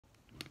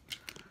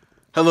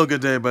Hello,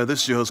 good day, everybody.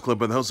 This is your host, Club,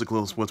 by the host of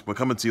Club Sports. We're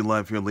coming to you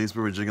live here in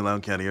Leesburg, Virginia,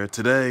 Loudoun County. Here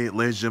today,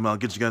 ladies and gentlemen, I'll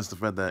get you guys the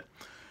fact that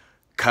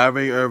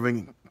Kyrie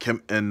Irving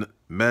and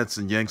Mets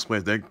and Yanks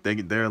players,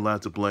 they're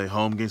allowed to play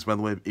home games, by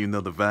the way, even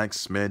though the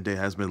vax mandate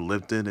has been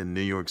lifted in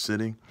New York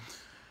City.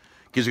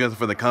 Get you guys the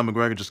fact that Conor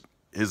McGregor just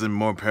is in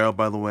more peril,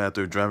 by the way,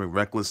 after driving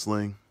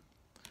recklessly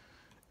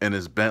in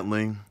his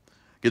Bentley.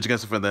 Get you guys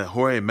the fact that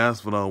Jorge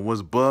Masvidal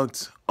was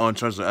booked on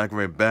charges of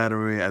aggravated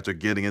battery after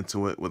getting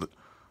into it with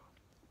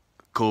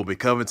Colby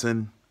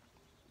Covington,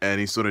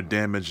 and he sort of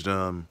damaged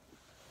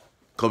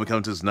Colby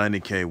Covington's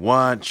 90K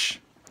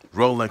watch,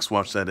 Rolex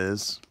watch that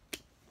is.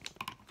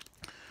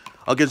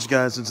 I'll get you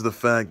guys into the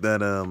fact that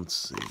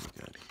let's see what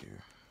we got here.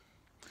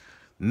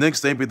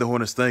 Knicks, they beat the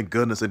Hornets. Thank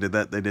goodness they did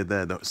that. They did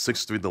that.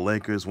 6-3 the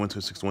Lakers,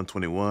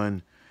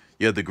 126-121.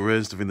 You had the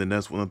Grizz defeating the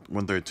Nets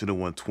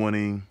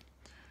 132-120.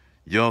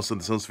 You also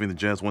had the Celtics defeating the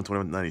Jazz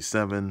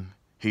 120-97.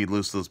 He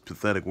lose to those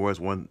pathetic Warriors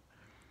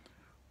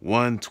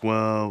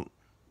 112.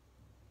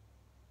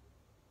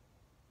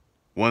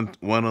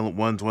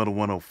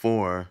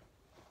 112-104,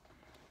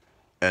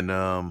 and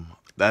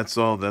that's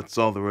all there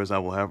is I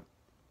will have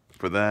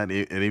for that.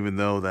 And even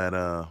though that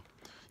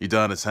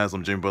Udonis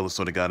Haslam, Jimmy Butler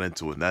sort of got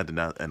into it, and that did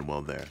not end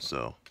well there.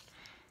 So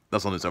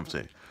that's all this time for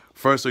today.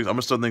 First, I'm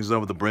gonna start things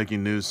off with the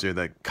breaking news here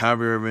that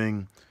Kyrie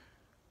Irving,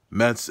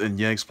 Mets and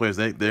Yanks players,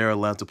 they're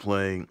allowed to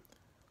play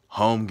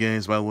home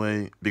games, by the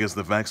way, because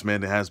the vax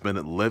mandate has been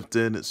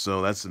lifted.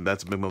 So that's a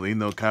big move. Even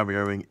though Kyrie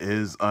Irving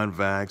is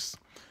unvaxxed,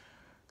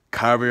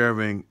 Kyrie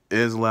Irving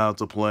is allowed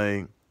to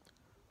play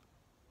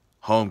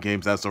home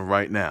games as of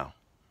right now.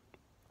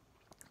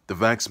 The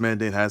vax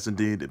mandate has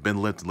indeed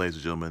been lifted, ladies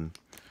and gentlemen.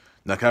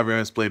 Now, Kyrie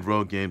Irving's played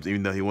road games,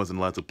 even though he wasn't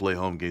allowed to play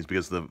home games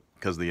because of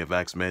the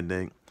vax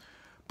mandate.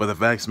 But the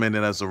vax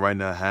mandate as of right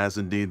now has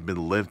indeed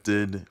been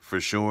lifted for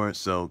sure.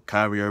 So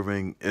Kyrie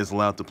Irving is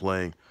allowed to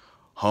play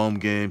home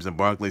games in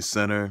Barclays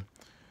Center.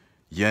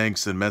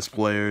 Yanks and Mets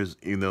players,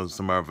 even though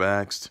some are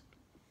vaxxed,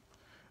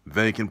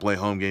 they can play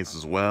home games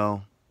as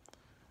well.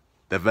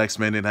 That vax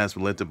mandate has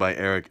been lifted by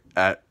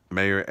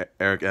Mayor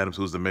Eric Adams,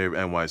 who's the mayor of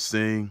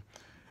NYC.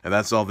 And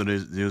that's all the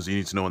news you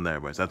need to know on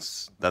that, right?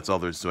 That's all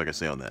there is to, I can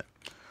say, on that.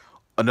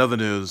 Another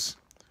news,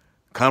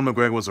 Conor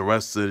McGregor was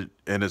arrested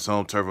in his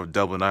home turf of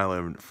Dublin,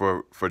 Ireland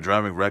for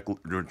driving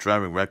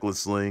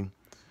recklessly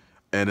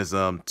in his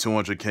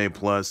 200K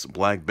plus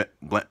Black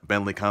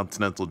Bentley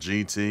Continental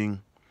GT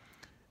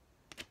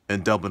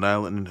in Dublin,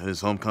 Ireland,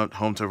 his home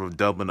turf of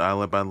Dublin,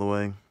 Ireland, by the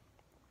way.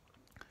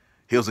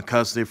 He was in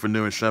custody for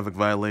numerous traffic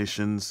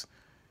violations.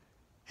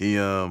 His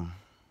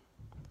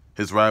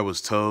ride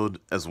was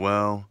towed as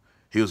well.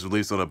 He was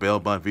released on a bail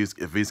bond.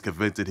 If he's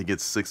convicted, he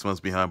gets 6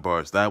 months behind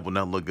bars. That will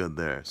not look good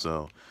there.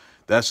 So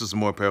that's just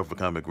more peril for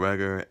Conor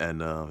McGregor.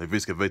 And if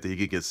he's convicted, he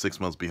could get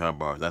 6 months behind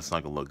bars. That's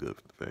not gonna look good.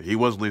 He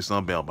was released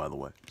on bail, by the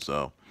way.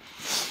 So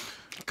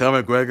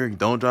Conor McGregor,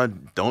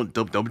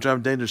 don't be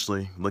driving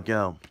dangerously. Look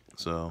out.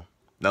 So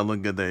not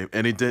looking good there.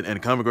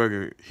 And Conor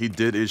McGregor, he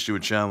did issue a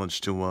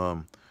challenge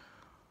to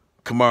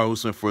Kamaru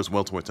Usman for his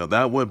welterweight title.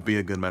 That would be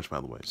a good match, by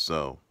the way.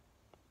 So,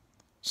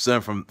 stem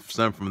from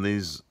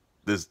this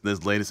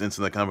latest incident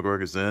that Conor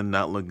McGregor's in,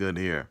 not looking good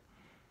here.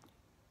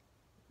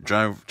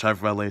 Traffic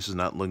violations,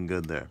 not looking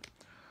good there.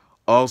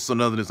 Also,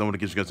 another news I want to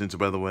get you guys into,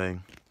 by the way,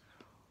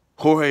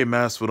 Jorge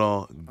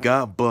Masvidal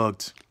got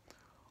booked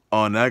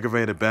on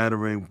aggravated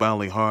battery,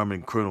 bodily harm,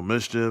 and criminal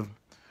mischief.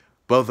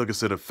 Both are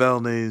considered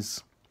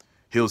felonies.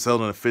 He was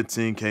held on a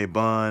 15K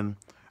bond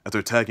after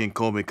attacking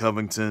Colby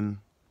Covington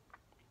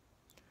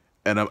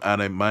at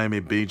a Miami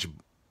Beach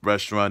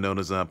restaurant known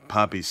as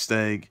Papi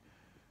Steak.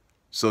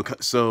 So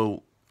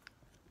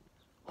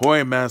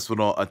Jorge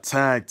Masvidal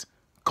attacked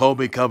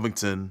Colby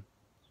Covington,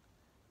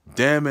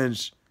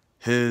 damaged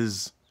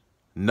his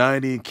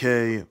Colby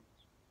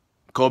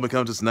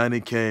Covington's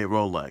 90K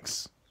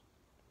Rolex.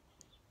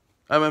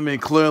 I mean,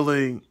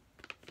 clearly,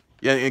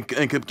 yeah, and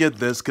get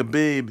this,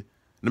 Khabib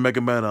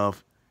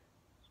Nurmagomedov,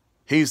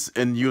 he's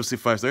in UFC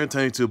fights. They're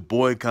intending to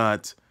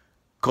boycott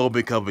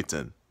Colby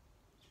Covington.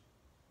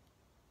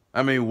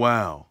 I mean,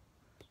 wow.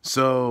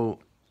 So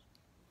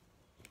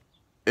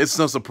it's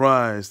no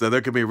surprise that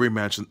there could be a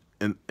rematch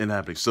in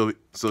happening. So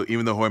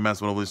even though Jorge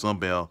Masvidal released on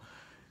bail,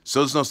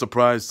 so it's no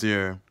surprise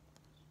here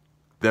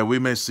that we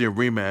may see a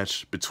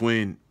rematch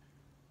between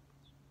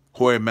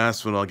Jorge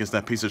Masvidal against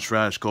that piece of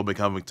trash Colby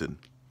Covington.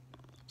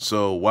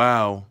 So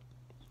wow.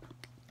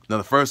 Now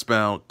the first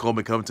bout,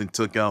 Colby Covington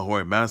took out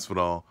Jorge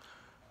Masvidal,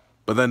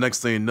 but then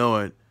next thing you know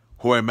it,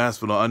 Jorge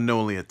Masvidal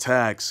unknowingly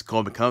attacks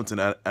Colby Covington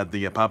at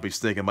the Papi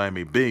Steak in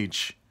Miami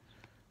Beach,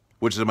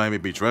 which is a Miami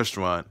Beach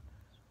restaurant,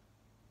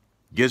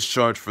 gets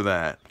charged for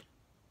that,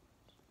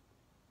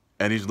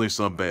 and he's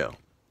released on bail.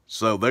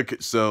 So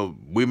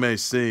we may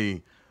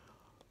see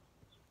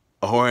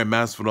a Jorge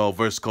Masvidal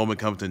versus Colby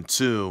Covington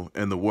 2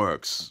 in the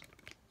works.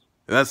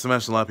 And that's the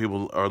match a lot of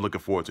people are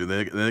looking forward to.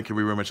 Then it can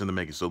be rematch in the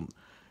making. So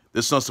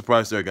there's no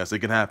surprise there, guys. It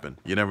can happen.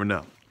 You never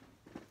know.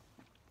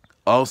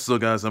 Also,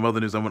 guys, some other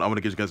news I want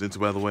to get you guys into,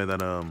 by the way,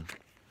 that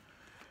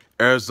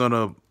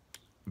Arizona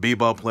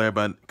b-ball player,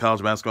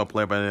 college basketball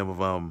player by the name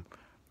of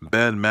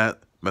Ben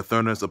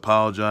Mathernus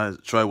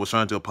was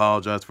trying to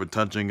apologize for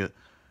touching a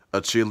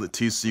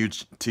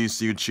TCU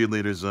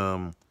cheerleader's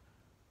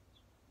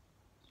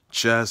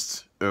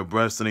chest or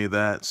breast, any of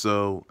that.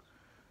 So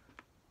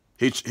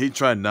he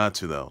tried not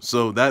to though.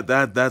 So that's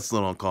a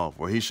little uncalled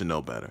for. He should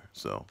know better.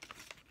 So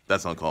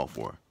that's uncalled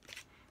for.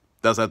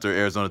 That's after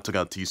Arizona took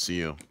out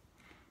TCU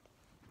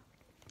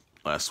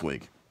last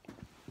week.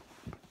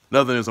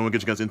 Another news I want to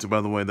get you guys into,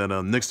 by the way,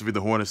 that Knicks defeated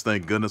the Hornets,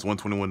 thank goodness,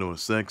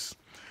 121-106.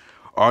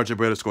 RJ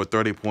Barrett scored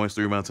 30 points,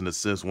 3 rebounds and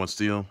assists, 1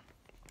 steal.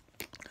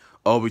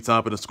 Obi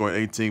Toppin scored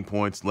 18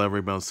 points, 11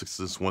 rebounds, 6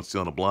 assists, 1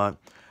 steal on the block.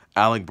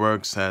 Alec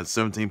Burks had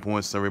 17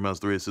 points, 7 rebounds,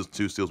 3 assists,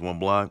 2 steals, 1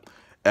 block.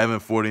 Evan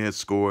Fournier had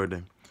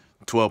scored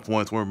 12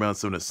 points, 1 rebound,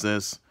 7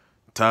 assists.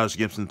 Taj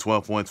Gibson,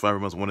 12 points, 5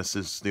 rebounds, 1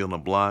 assist, steal on the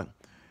block.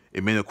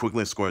 Emmanuel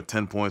quickly scored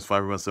 10 points,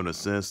 5 rebounds, 7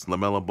 assists.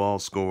 LaMelo Ball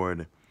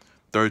scored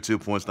 32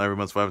 points, 9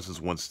 rebounds, 5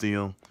 assists, 1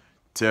 steal.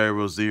 Terry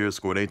Rozier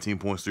scored 18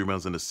 points, 3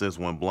 rebounds, and assists,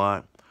 1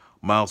 block.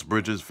 Miles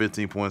Bridges,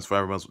 15 points,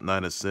 5 rebounds,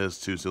 9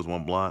 assists, 2 steals,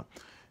 1 block.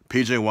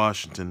 PJ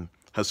Washington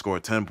has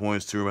scored 10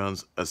 points, 2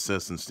 rebounds,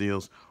 assists, and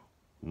steals.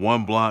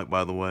 1 block,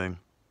 by the way.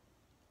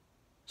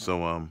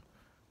 So,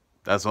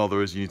 that's all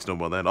there is you need to know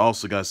about that.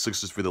 Also, guys,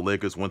 Sixers for the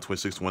Lakers,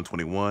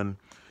 126-121.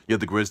 You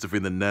have the Grizz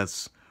defeating the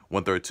Nets,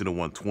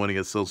 132-120.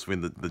 It's Celtics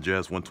defeating the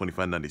Jazz,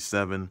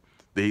 125-97.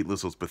 The Heat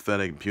list was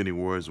pathetic. Puny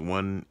Warriors,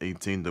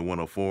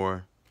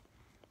 118-104.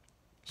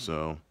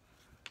 So,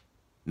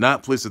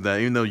 not pleased with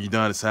that. Even though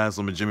Udonis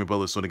Haslem and Jimmy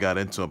Butler sort of got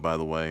into it, by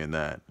the way, and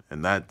that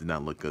did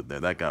not look good there.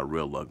 That got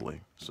real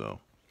ugly. So,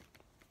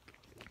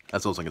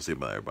 that's all I can say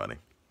about everybody.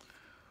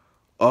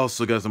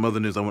 Also, guys, some other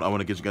news I want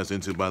to get you guys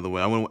into, by the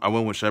way. I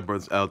went with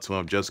Shepard's out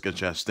to Jessica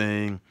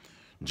Chastain,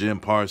 Jim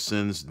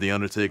Parsons, The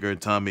Undertaker,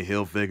 Tommy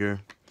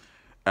Hilfiger,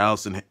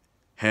 Allison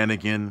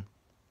Hannigan.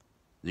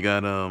 You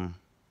got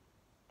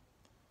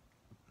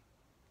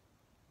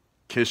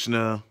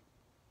Kishna.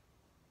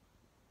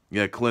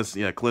 You got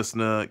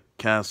Klissna,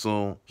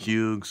 Castle,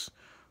 Hughes,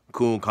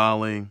 Cool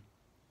Collie.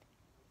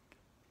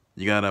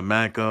 You got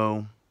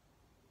Mako.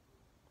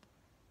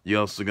 You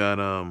also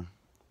got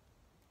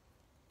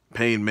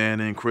Peyton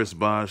Manning, Chris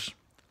Bosh,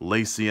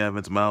 Lacey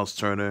Evans, Miles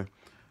Turner,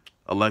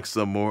 Alexis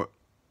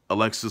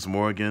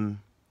Morgan,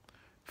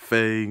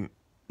 Faye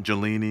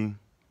Gelini,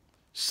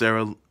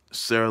 Sarah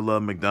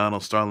Love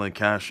McDonald, Starlin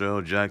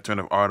Castro, Jack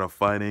Turner of Art of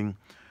Fighting,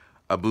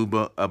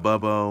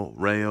 Abubbo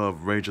Rayo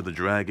of Rage of the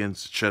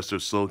Dragons, Chester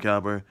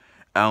Soulcalber,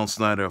 Alan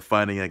Snyder of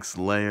Fighting X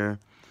Layer.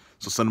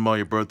 So send them all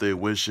your birthday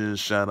wishes,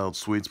 shout out,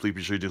 sweets, please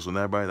be sure you do this with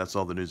everybody. That's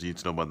all the news you need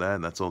to know about that,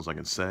 and that's all I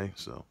can say.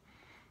 So,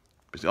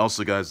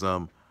 also, guys,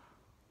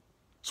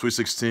 Sweet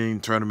 16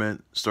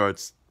 tournament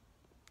starts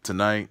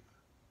tonight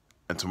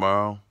and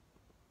tomorrow.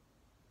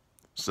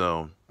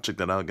 So check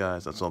that out,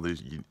 guys. That's all the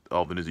news you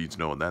need to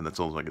know on that. And that's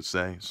all I can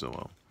say.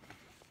 So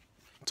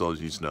that's all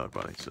you need to know,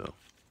 everybody. So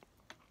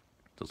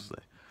just to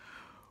say.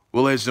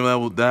 Well, ladies and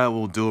gentlemen, that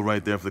will do it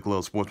right there for the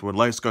Khalil Sports Board.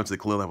 Like, subscribe to the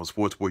Khalil Level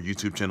Sports Board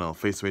YouTube channel on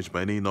Facebook page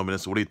by any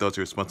nomination. What are your thoughts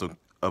or response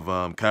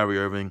of Kyrie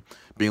Irving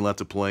being allowed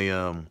to play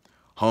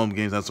home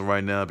games as of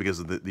right now because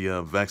of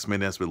the vaccine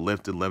mandate has been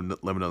lifted? Let me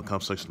know in the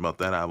comment section about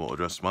that. I will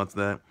address response to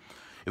that.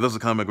 If there's a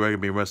Conor McGregor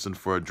being arrested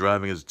for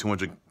driving his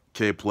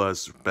 200K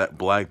plus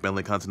Black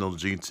Bentley Continental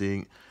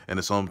GT and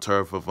his home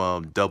turf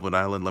of Dublin,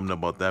 Ireland, let me know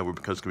about that. We're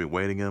because going to be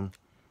waiting him.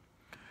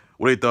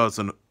 What are your thoughts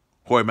on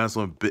Jorge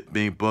Masvidal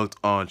being booked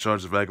on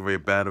charges of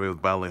aggravated battery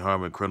with bodily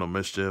harm and criminal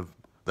mischief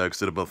that are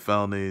considered both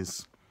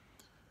felonies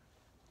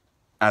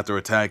after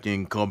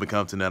attacking Colby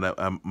Covington at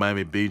a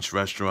Miami Beach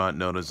restaurant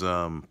known as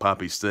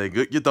Papi Steak?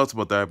 Your thoughts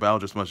about that, but I'll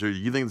just want to share.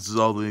 You think this is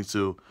all leading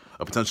to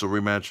a potential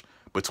rematch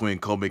between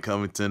Colby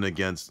Covington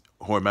against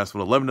Jorge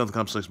Masvidal? Let me know in the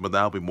comment section, but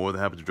I'll be more than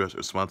happy to address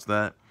response to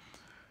that.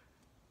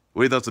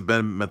 What are your thoughts of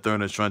Ben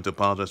Mathernus trying to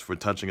apologize for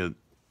touching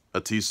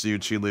a TCU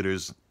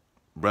cheerleader's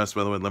breast?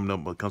 By the way, let me know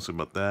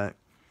about that.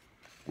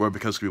 Or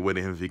because we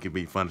waiting him if he could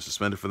be finally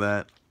suspended for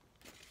that.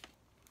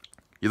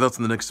 Your thoughts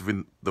on the Knicks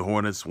defeating the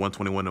Hornets,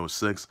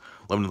 121-106.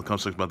 Let me know in the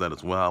comment section about that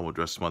as well. I will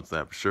address response to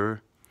that for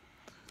sure.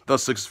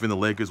 Thoughts Sixers defeating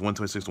the Lakers,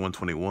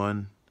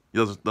 126-121.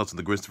 Your thoughts on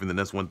the Grizz defeating the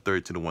Nets,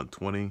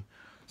 132-120.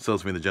 Celtics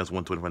defeating the Jets,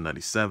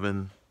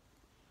 125-97.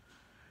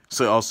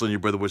 So also your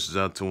brother wishes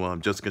out to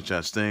Jessica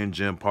Chastain,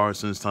 Jim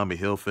Parsons, Tommy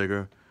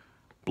Hilfiger,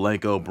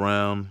 Blanco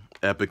Brown,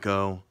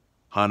 Epico,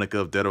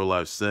 Hanukkah of Dead or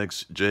Alive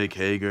 6, Jake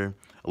Hager,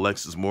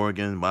 Alexis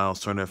Morgan, Miles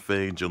Turner,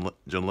 Faye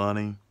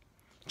Gelini,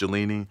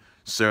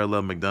 Sarah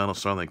Love McDonald,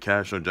 Starlin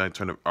Castro, Jack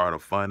Turner, Art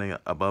of Fighting,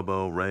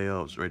 Abubbo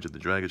Rayo, Rage of the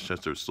Dragons,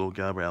 Chester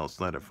Soulcalber, Alan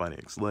Snyder, Fighting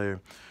X Layer,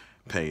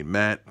 Payne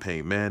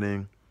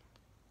Manning,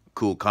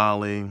 Cool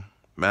Collie,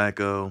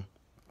 Mako,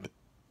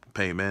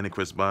 Payne Manning,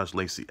 Chris Bosh,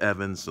 Lacey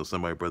Evans. So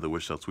somebody brother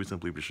wish out sweet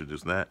simply be sure to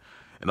do that.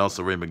 And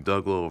also Ray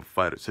McDougall of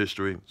Fighters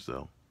History.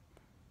 So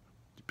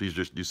please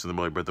just use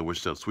somebody brother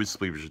wish out sweet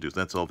simply be sure to do that.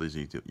 That's all things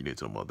you need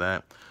to know about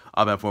that.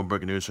 I'll be back for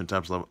breaking news,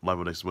 times live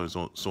on next one.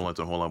 So on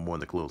to a whole lot more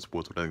in the Khalil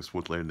Sports.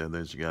 Sports later than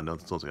this. You got to know.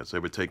 That's all I got to say.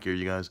 But take care,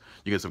 you guys.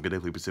 You guys have a good day.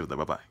 Please be safe with that.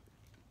 Bye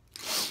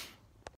bye.